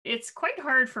it's quite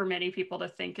hard for many people to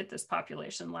think at this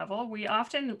population level. We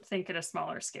often think at a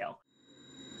smaller scale.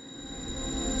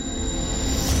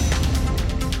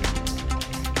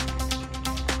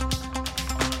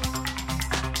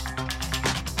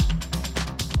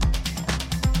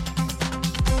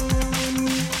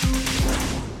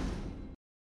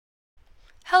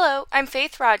 Hello, I'm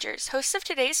Faith Rogers, host of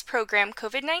today's program,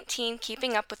 COVID-19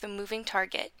 Keeping Up with a Moving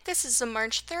Target. This is the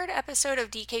March 3rd episode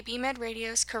of DKB Med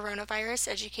Radio's Coronavirus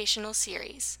Educational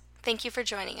Series. Thank you for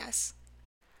joining us.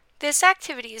 This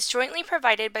activity is jointly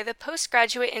provided by the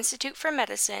Postgraduate Institute for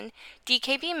Medicine,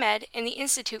 DKB Med, and the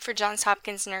Institute for Johns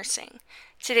Hopkins Nursing.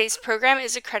 Today's program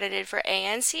is accredited for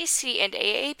ANCC and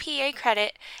AAPA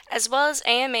credit, as well as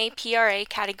AMA PRA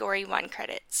Category 1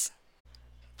 credits.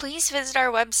 Please visit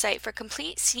our website for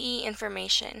complete CE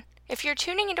information. If you're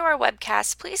tuning into our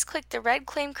webcast, please click the red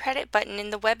Claim Credit button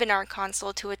in the webinar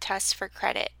console to attest for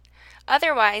credit.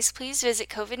 Otherwise, please visit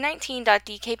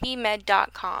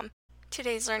covid19.dkbmed.com.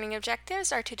 Today's learning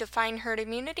objectives are to define herd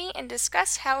immunity and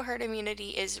discuss how herd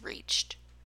immunity is reached.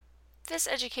 This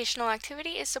educational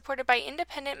activity is supported by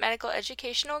independent medical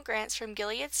educational grants from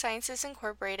Gilead Sciences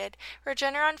Incorporated,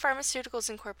 Regeneron Pharmaceuticals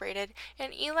Incorporated,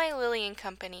 and Eli Lilly and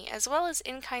Company, as well as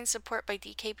in-kind support by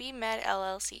DKB Med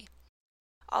LLC.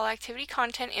 All activity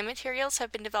content and materials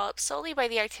have been developed solely by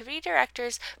the activity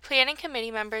directors, planning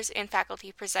committee members, and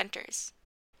faculty presenters.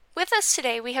 With us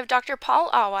today, we have Dr.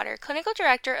 Paul Auwaerter, Clinical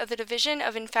Director of the Division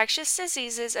of Infectious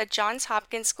Diseases at Johns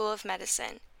Hopkins School of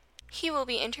Medicine. He will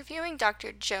be interviewing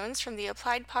Dr. Jones from the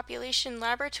Applied Population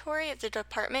Laboratory at the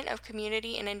Department of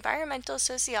Community and Environmental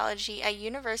Sociology at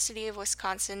University of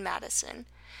Wisconsin-Madison.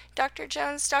 Dr.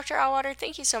 Jones, Dr. Auwaerter,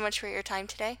 thank you so much for your time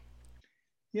today.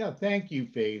 Yeah, thank you,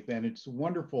 Faith. And it's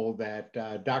wonderful that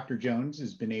Dr. Jones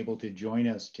has been able to join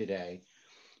us today.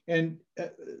 And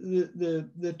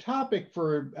the topic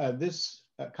for this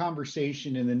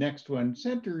conversation and the next one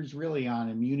centers really on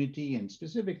immunity and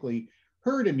specifically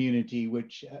herd immunity,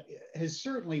 which has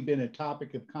certainly been a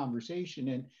topic of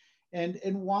conversation, and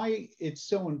why it's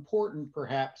so important,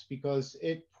 perhaps because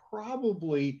it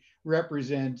probably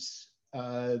represents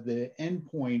the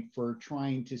endpoint for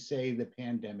trying to say the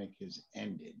pandemic has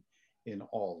ended in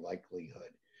all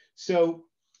likelihood. So,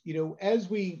 as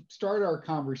we start our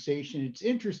conversation, it's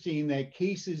interesting that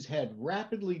cases had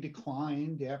rapidly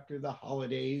declined after the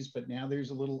holidays, but now there's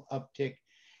a little uptick.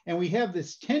 And we have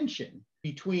this tension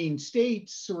between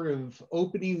states sort of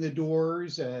opening the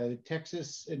doors,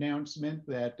 Texas announcement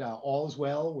that all's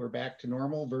well, we're back to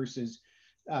normal, versus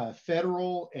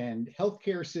federal and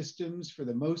healthcare systems, for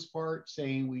the most part,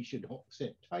 saying we should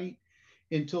sit tight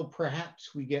until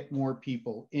perhaps we get more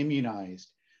people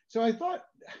immunized. So I thought,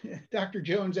 Dr.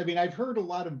 Jones, I've heard a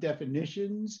lot of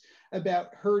definitions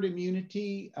about herd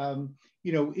immunity.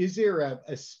 Is there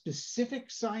a specific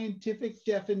scientific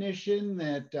definition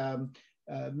that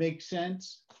makes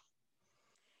sense?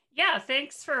 Yeah,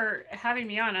 thanks for having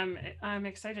me on. I'm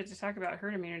excited to talk about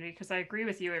herd immunity because I agree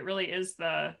with you. It really is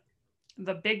the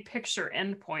big picture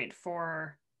endpoint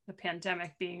for the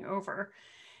pandemic being over.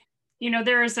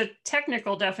 There is a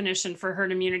technical definition for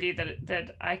herd immunity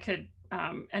that I could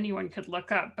anyone could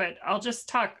look up, but I'll just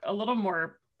talk a little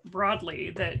more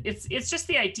broadly. That it's just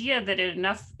the idea that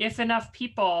if enough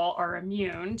people are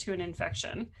immune to an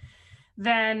infection,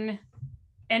 then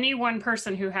any one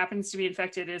person who happens to be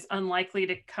infected is unlikely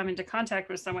to come into contact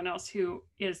with someone else who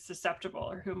is susceptible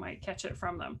or who might catch it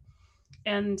from them.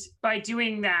 And by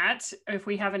doing that, if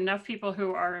we have enough people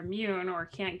who are immune or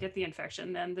can't get the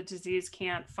infection, then the disease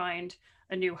can't find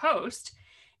a new host,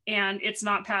 and it's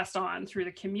not passed on through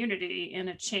the community in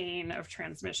a chain of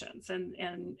transmissions. And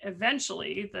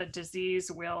eventually the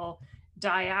disease will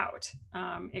die out.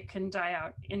 It can die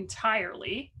out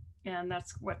entirely, and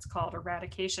that's what's called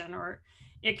eradication, or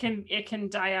it can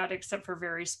die out except for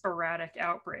very sporadic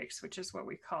outbreaks, which is what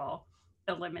we call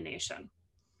elimination.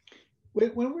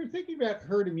 When we're thinking about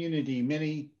herd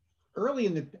immunity, early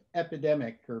in the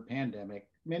epidemic or pandemic,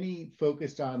 many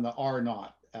focused on the R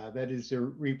naught, that is the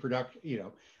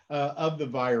reproduction, of the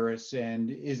virus.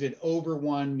 And is it over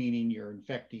one, meaning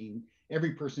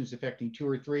every person is affecting two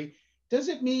or three? Does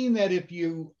it mean that if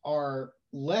you are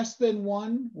less than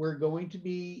one, we're going to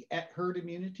be at herd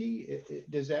immunity?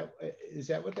 Is that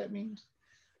what that means?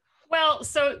 Well,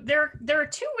 so there are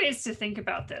two ways to think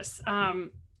about this.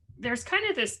 There's kind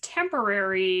of this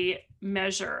temporary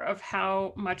measure of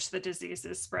how much the disease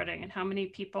is spreading and how many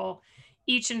people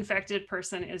each infected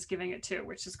person is giving it to,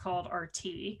 which is called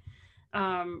RT.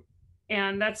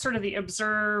 And that's sort of the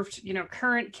observed,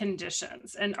 current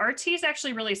conditions. And RT is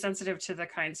actually really sensitive to the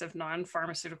kinds of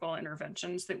non-pharmaceutical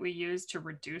interventions that we use to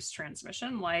reduce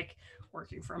transmission, like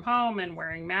working from home and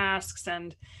wearing masks.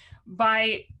 And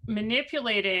by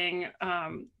manipulating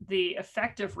the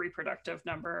effective reproductive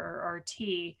number, or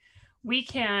RT, we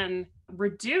can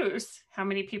reduce how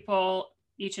many people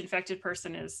each infected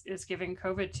person is giving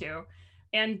COVID to,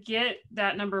 and get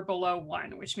that number below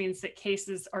 1, which means that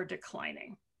cases are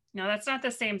declining. Now, that's not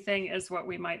the same thing as what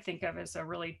we might think of as a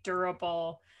really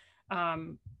durable,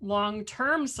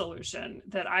 long-term solution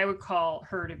that I would call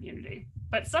herd immunity.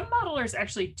 But some modelers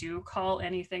actually do call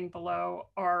anything below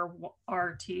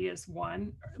RT as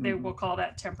 1. They will call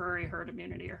that temporary herd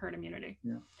immunity or herd immunity.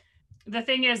 Yeah. The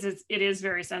thing is it is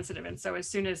very sensitive. And so as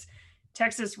soon as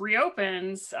Texas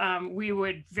reopens, we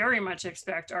would very much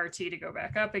expect RT to go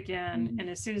back up again. And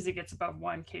as soon as it gets above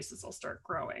 1, cases will start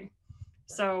growing.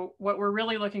 So what we're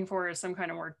really looking for is some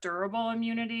kind of more durable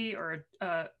immunity, or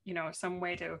some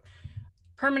way to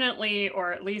permanently,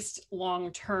 or at least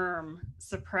long-term,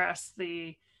 suppress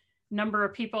the number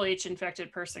of people each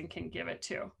infected person can give it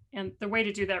to. And the way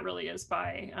to do that really is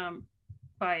by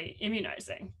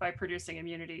immunizing, by producing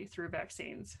immunity through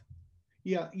vaccines.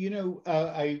 Yeah,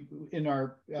 in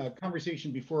our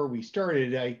conversation before we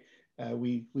started,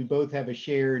 we both have a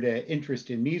shared interest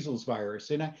in measles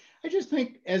virus. And I just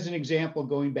think, as an example,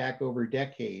 going back over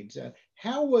decades,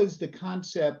 how was the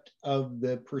concept of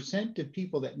the percent of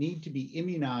people that need to be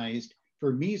immunized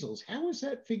for measles, how was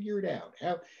that figured out?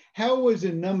 How was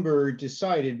a number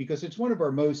decided? Because it's one of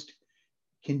our most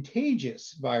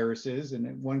contagious viruses,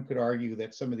 and one could argue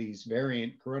that some of these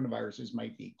variant coronaviruses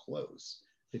might be close,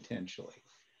 potentially.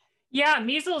 Yeah,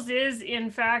 measles is in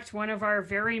fact one of our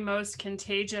very most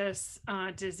contagious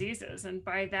diseases. And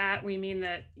by that, we mean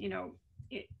that,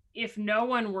 if no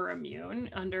one were immune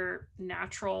under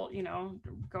natural,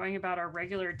 going about our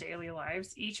regular daily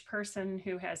lives, each person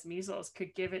who has measles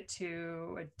could give it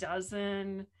to a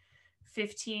dozen,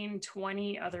 15,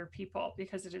 20 other people,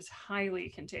 because it is highly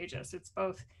contagious. It's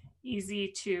both easy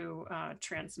to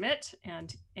transmit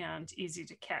and easy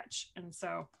to catch. And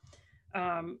so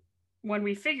when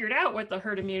we figured out what the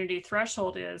herd immunity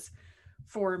threshold is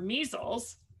for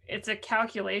measles, it's a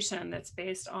calculation that's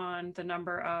based on the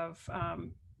number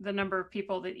of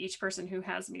people that each person who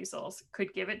has measles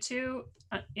could give it to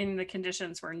in the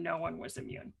conditions where no one was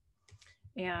immune.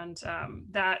 And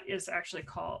that is actually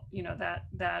called,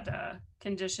 that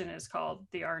condition is called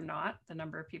the R naught, the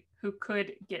number of people who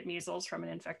could get measles from an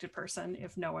infected person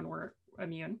if no one were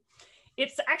immune.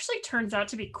 It actually turns out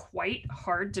to be quite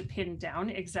hard to pin down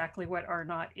exactly what R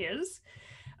naught is,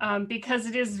 because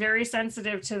it is very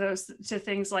sensitive to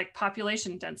things like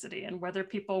population density and whether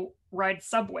people ride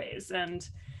subways, and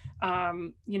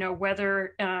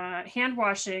whether hand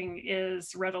washing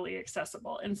is readily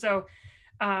accessible. And so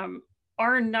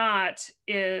R naught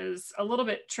is a little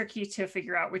bit tricky to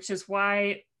figure out, which is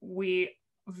why we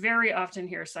very often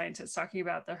hear scientists talking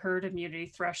about the herd immunity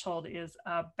threshold is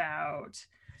about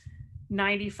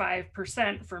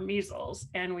 95% for measles,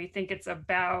 and we think it's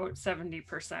about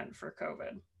 70% for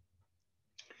COVID.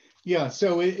 Yeah,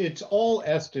 so it's all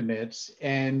estimates,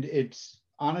 and it's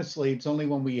only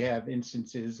when we have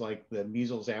instances like the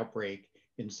measles outbreak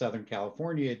in Southern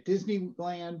California at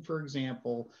Disneyland, for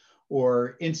example,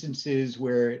 or instances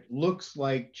where it looks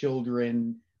like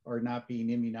children are not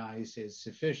being immunized as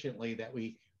sufficiently, that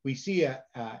we see a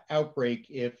outbreak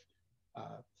if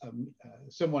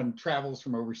someone travels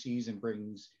from overseas and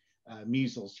brings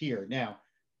measles here. Now,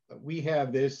 we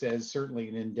have this as certainly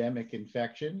an endemic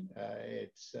infection.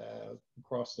 It's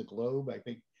across the globe. I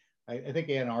think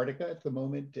Antarctica at the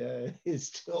moment is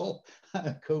still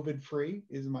COVID-free,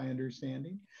 is my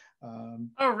understanding.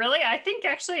 Oh, really? I think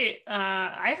actually,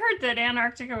 I heard that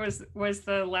Antarctica was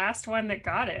the last one that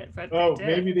got it, but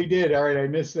maybe they did. All right, I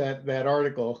missed that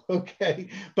article. Okay,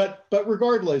 but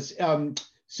regardless,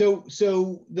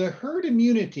 so the herd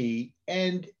immunity,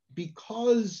 and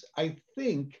because I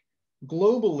think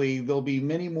globally there'll be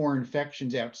many more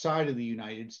infections outside of the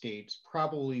United States,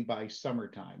 probably by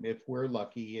summertime, if we're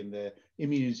lucky and the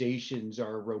immunizations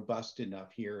are robust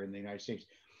enough here in the United States.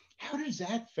 How does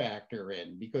that factor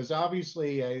in? Because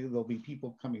obviously there'll be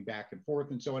people coming back and forth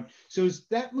and so on. So does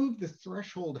that move the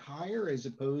threshold higher, as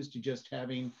opposed to just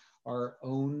having our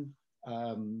own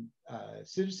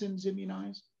citizens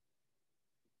immunized?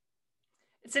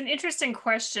 It's an interesting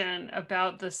question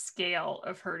about the scale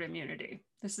of herd immunity.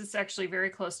 This is actually very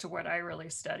close to what I really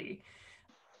study.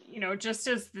 Just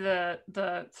as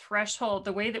the threshold,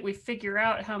 the way that we figure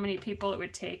out how many people it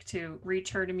would take to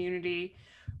reach herd immunity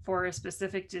for a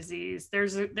specific disease,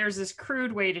 there's this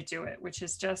crude way to do it, which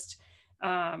is just,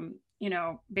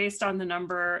 based on the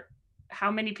number,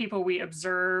 how many people we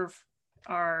observe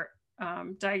are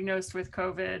diagnosed with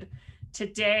COVID,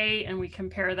 today and we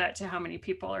compare that to how many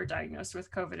people are diagnosed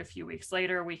with COVID a few weeks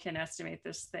later, we can estimate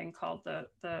this thing called the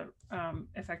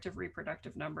effective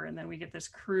reproductive number. And then we get this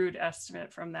crude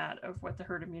estimate from that of what the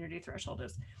herd immunity threshold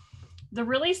is. The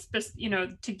really,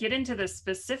 to get into the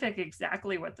specific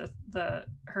exactly what the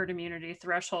herd immunity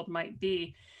threshold might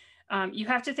be, you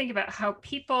have to think about how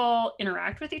people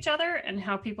interact with each other and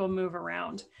how people move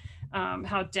around,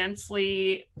 how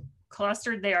densely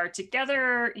clustered they are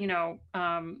together,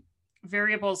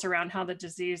 variables around how the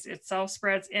disease itself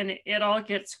spreads, and it all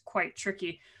gets quite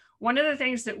tricky. One of the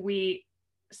things that we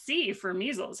see for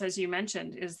measles, as you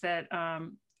mentioned, is that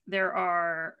there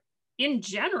are, in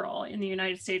general, in the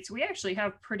United States, we actually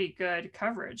have pretty good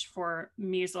coverage for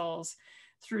measles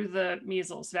through the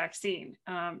measles vaccine.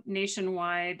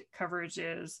 Nationwide coverage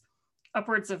is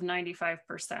upwards of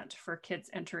 95% for kids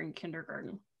entering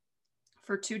kindergarten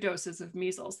for 2 doses of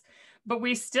measles. But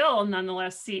we still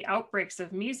nonetheless see outbreaks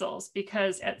of measles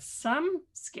because at some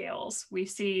scales, we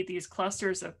see these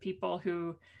clusters of people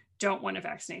who don't want to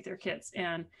vaccinate their kids.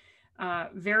 And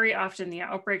very often the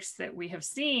outbreaks that we have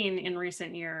seen in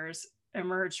recent years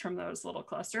emerge from those little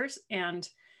clusters. And,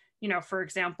 for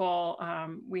example,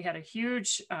 we had a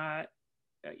huge,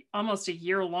 almost a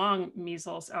year-long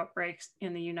measles outbreak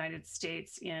in the United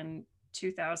States in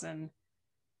 2019.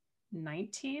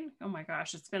 Oh my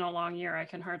gosh, it's been a long year. I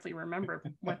can hardly remember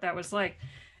what that was like.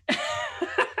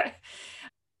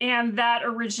 And that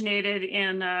originated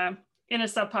in a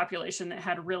subpopulation that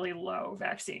had really low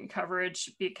vaccine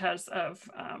coverage because of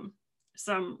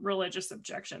some religious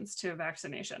objections to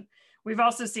vaccination. We've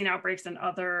also seen outbreaks in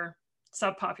other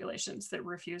subpopulations that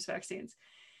refuse vaccines.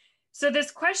 So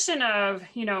this question of,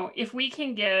 if we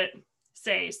can get,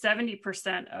 say,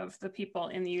 70% of the people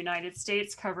in the United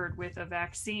States covered with a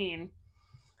vaccine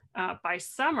by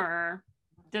summer,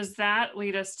 does that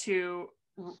lead us to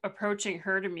approaching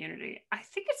herd immunity? I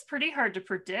think it's pretty hard to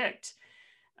predict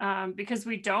because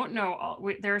we don't know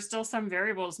there are still some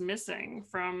variables missing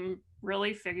from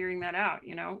really figuring that out.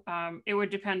 It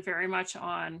would depend very much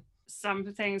on some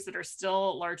things that are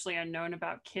still largely unknown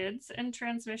about kids and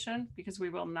transmission, because we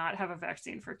will not have a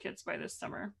vaccine for kids by this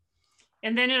summer.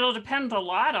 And then it'll depend a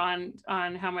lot on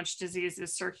how much disease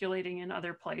is circulating in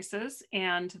other places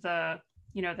and the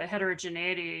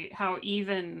heterogeneity, how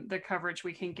even the coverage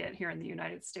we can get here in the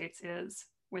United States is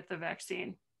with the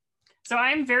vaccine. So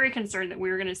I'm very concerned that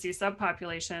we're going to see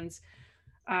subpopulations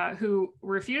who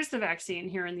refuse the vaccine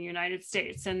here in the United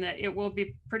States, and that it will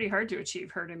be pretty hard to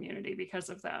achieve herd immunity because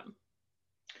of that.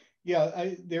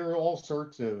 Yeah, there are all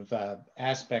sorts of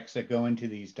aspects that go into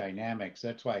these dynamics.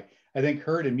 That's why I think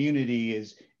herd immunity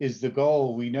is the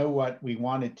goal. We know what we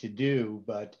want it to do,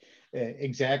 but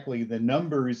exactly the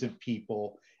numbers of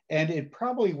people, and it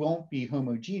probably won't be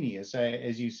homogeneous.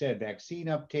 As you said, vaccine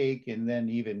uptake, and then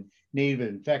even native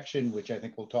infection, which I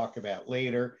think we'll talk about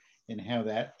later, and how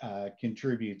that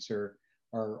contributes are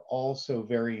also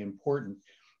very important.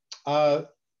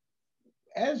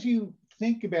 As you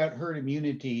think about herd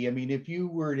immunity, I mean, if you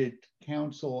were to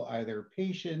counsel either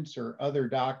patients or other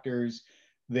doctors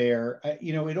there,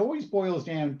 it always boils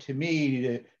down to me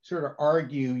to sort of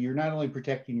argue you're not only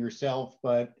protecting yourself,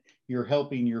 but you're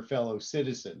helping your fellow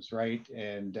citizens, right?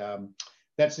 And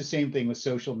that's the same thing with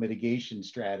social mitigation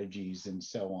strategies and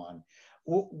so on.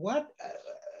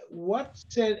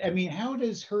 How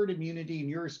does herd immunity, and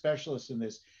you're a specialist in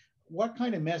this, what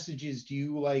kind of messages do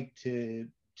you like to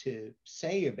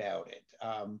say about it?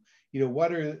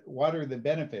 What are the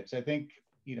benefits? I think,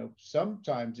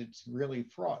 sometimes it's really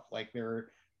fraught. Like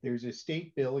there's a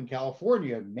state bill in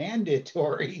California,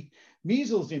 mandatory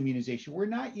measles immunization. We're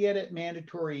not yet at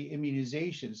mandatory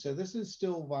immunization. So this is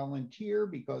still volunteer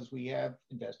because we have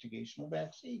investigational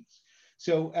vaccines.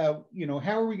 So,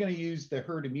 how are we going to use the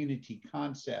herd immunity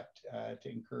concept to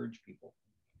encourage people?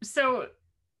 So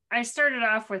I started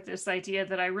off with this idea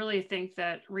that I really think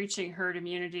that reaching herd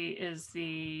immunity is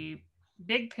the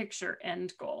big picture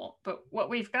end goal. But what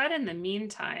we've got in the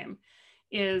meantime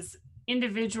is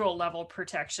individual level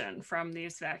protection from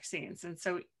these vaccines. And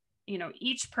so,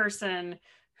 each person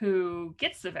who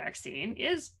gets the vaccine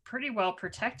is pretty well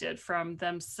protected from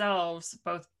themselves,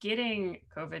 both getting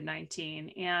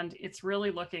COVID-19, and it's really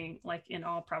looking like, in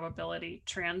all probability,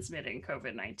 transmitting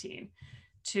COVID-19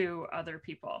 to other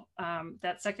people.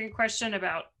 That second question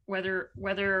about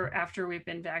whether after we've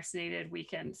been vaccinated, we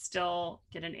can still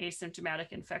get an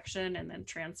asymptomatic infection and then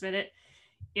transmit it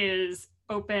is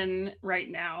open right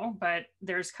now, but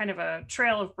there's kind of a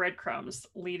trail of breadcrumbs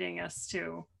leading us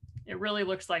to, it really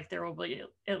looks like there will be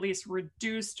at least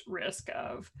reduced risk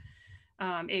of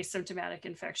asymptomatic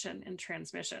infection and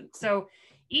transmission. So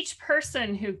each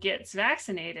person who gets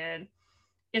vaccinated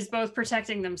is both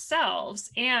protecting themselves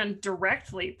and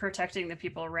directly protecting the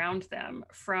people around them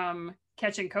from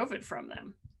catching COVID from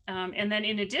them. And then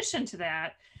in addition to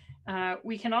that,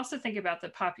 we can also think about the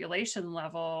population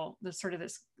level, the sort of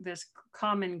this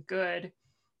common good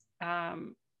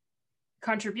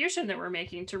contribution that we're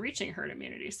making to reaching herd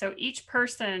immunity. So each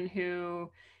person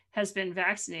who has been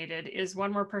vaccinated is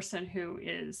one more person who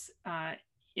is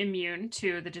immune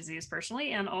to the disease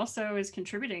personally, and also is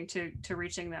contributing to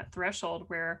reaching that threshold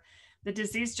where the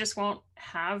disease just won't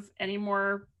have any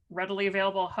more readily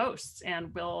available hosts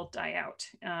and will die out,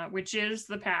 which is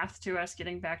the path to us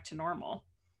getting back to normal.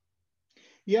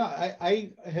 Yeah,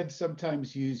 I have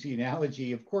sometimes used the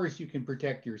analogy, of course, you can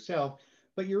protect yourself,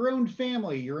 but your own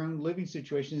family, your own living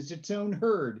situation is its own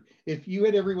herd. If you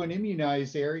had everyone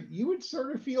immunized there, you would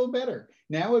sort of feel better.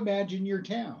 Now imagine your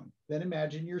town, then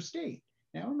imagine your state.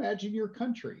 Now imagine your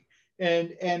country.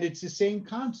 And it's the same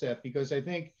concept, because I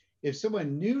think if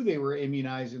someone knew they were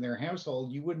immunized in their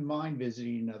household, you wouldn't mind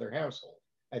visiting another household,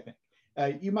 I think.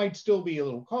 You might still be a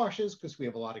little cautious because we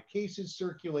have a lot of cases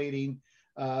circulating,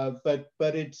 but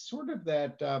it's sort of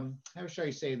that, how should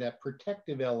I say, that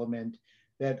protective element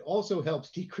that also helps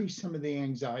decrease some of the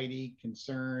anxiety,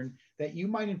 concern that you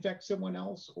might infect someone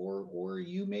else, or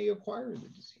you may acquire the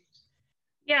disease.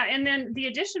 Yeah, and then the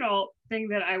additional thing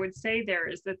that I would say there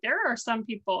is that there are some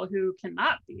people who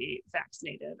cannot be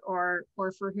vaccinated, or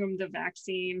for whom the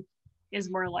vaccine is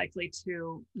more likely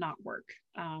to not work.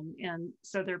 And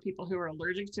so there are people who are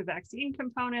allergic to vaccine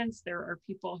components. There are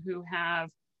people who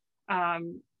have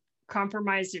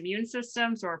compromised immune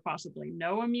systems, or possibly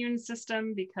no immune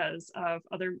system because of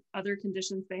other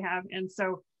conditions they have. And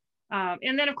so,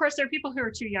 and then of course, there are people who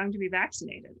are too young to be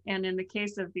vaccinated. And in the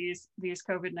case of these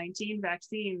COVID-19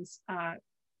 vaccines,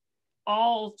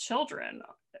 all children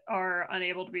are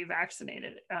unable to be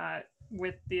vaccinated,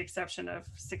 with the exception of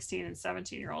 16 and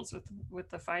 17-year-olds with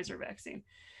the Pfizer vaccine.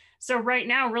 So right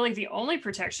now, really the only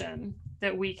protection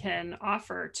that we can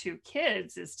offer to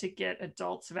kids is to get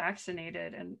adults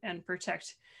vaccinated and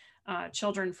protect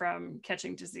children from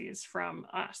catching disease from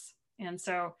us. And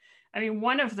so, I mean,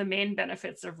 one of the main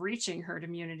benefits of reaching herd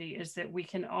immunity is that we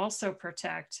can also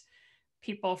protect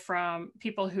people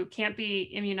who can't be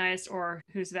immunized, or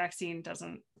whose vaccine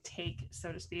doesn't take,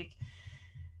 so to speak,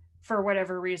 for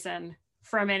whatever reason,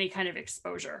 from any kind of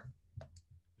exposure.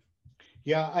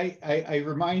 Yeah, I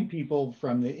remind people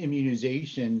from the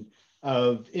immunization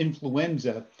of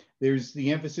influenza, there's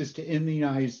the emphasis to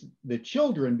immunize the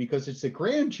children because it's the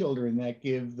grandchildren that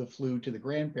give the flu to the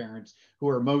grandparents, who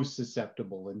are most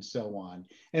susceptible, and so on.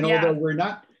 And Yeah. although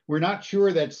we're not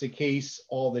sure that's the case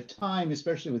all the time,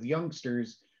 especially with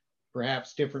youngsters,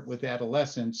 perhaps different with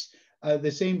adolescents,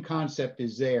 the same concept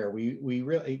is there. We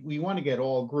want to get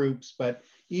all groups, but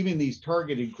even these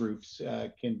targeted groups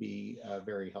can be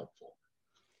very helpful.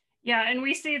 Yeah, and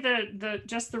we see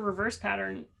just the reverse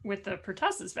pattern with the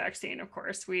pertussis vaccine. Of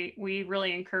course, we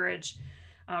really encourage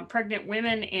pregnant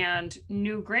women and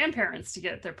new grandparents to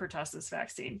get their pertussis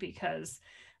vaccine, because,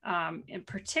 and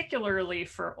particularly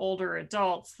for older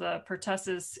adults, the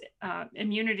pertussis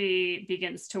immunity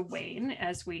begins to wane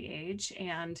as we age,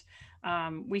 and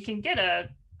we can get a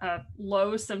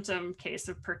low symptom case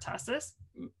of pertussis,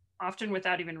 often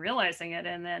without even realizing it,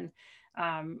 and then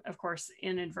of course,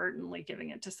 inadvertently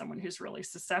giving it to someone who's really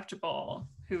susceptible,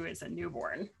 who is a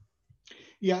newborn.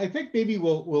 Yeah, I think maybe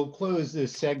we'll close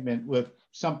this segment with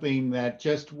something that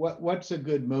just what's a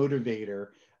good motivator.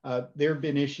 There have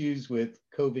been issues with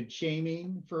COVID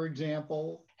shaming, for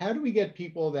example. How do we get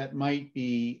people that might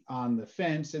be on the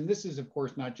fence? And this is, of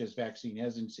course, not just vaccine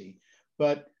hesitancy,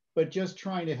 but just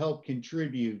trying to help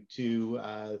contribute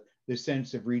to the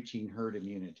sense of reaching herd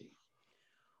immunity.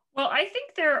 Well, I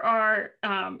think there are,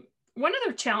 one of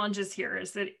the challenges here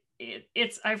is that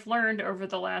I've learned over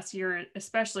the last year,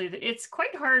 especially, that it's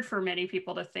quite hard for many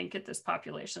people to think at this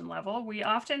population level. We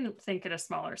often think at a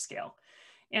smaller scale.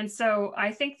 And so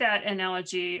I think that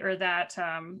analogy, or that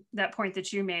point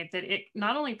that you made, that it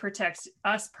not only protects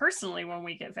us personally when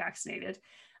we get vaccinated,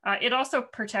 it also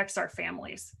protects our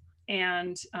families,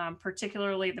 and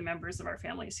particularly the members of our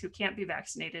families who can't be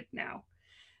vaccinated now.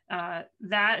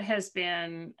 That has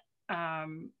been,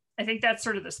 I think that's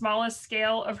sort of the smallest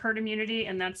scale of herd immunity,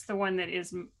 and that's the one that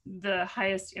is the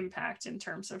highest impact in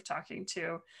terms of talking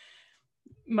to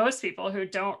most people who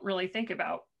don't really think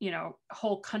about,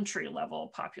 whole country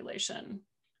level population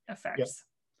effects.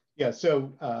 Yeah,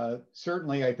 so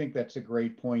certainly I think that's a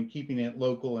great point. Keeping it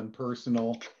local and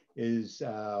personal is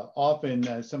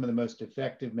often some of the most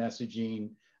effective messaging.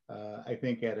 I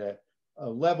think at a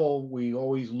level, we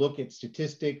always look at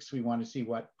statistics. We want to see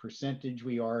what percentage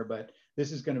we are, but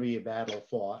this is going to be a battle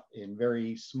fought in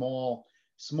very small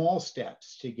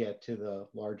steps to get to the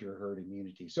larger herd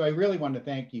immunity. So I really want to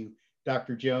thank you,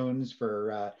 Dr. Jones,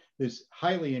 for this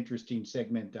highly interesting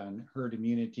segment on herd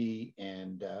immunity,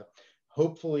 and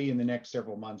hopefully in the next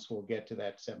several months we'll get to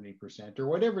that 70% or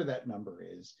whatever that number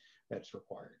is that's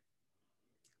required.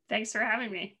 Thanks for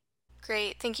having me.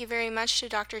 Great. Thank you very much to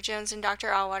Dr. Jones and Dr.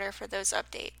 Allwater for those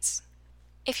updates.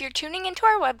 If you're tuning into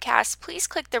our webcast, please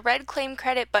click the red Claim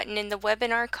Credit button in the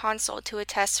webinar console to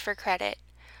attest for credit.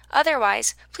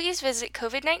 Otherwise, please visit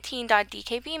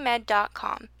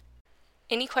covid19.dkbmed.com.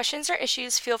 Any questions or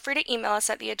issues, feel free to email us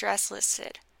at the address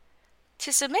listed.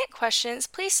 To submit questions,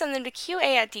 please send them to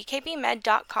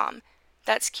qa@dkbmed.com.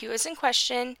 That's Q as in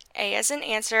question, A as in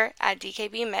answer, at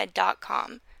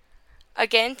dkbmed.com.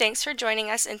 Again, thanks for joining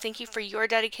us, and thank you for your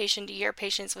dedication to your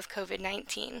patients with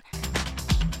COVID-19.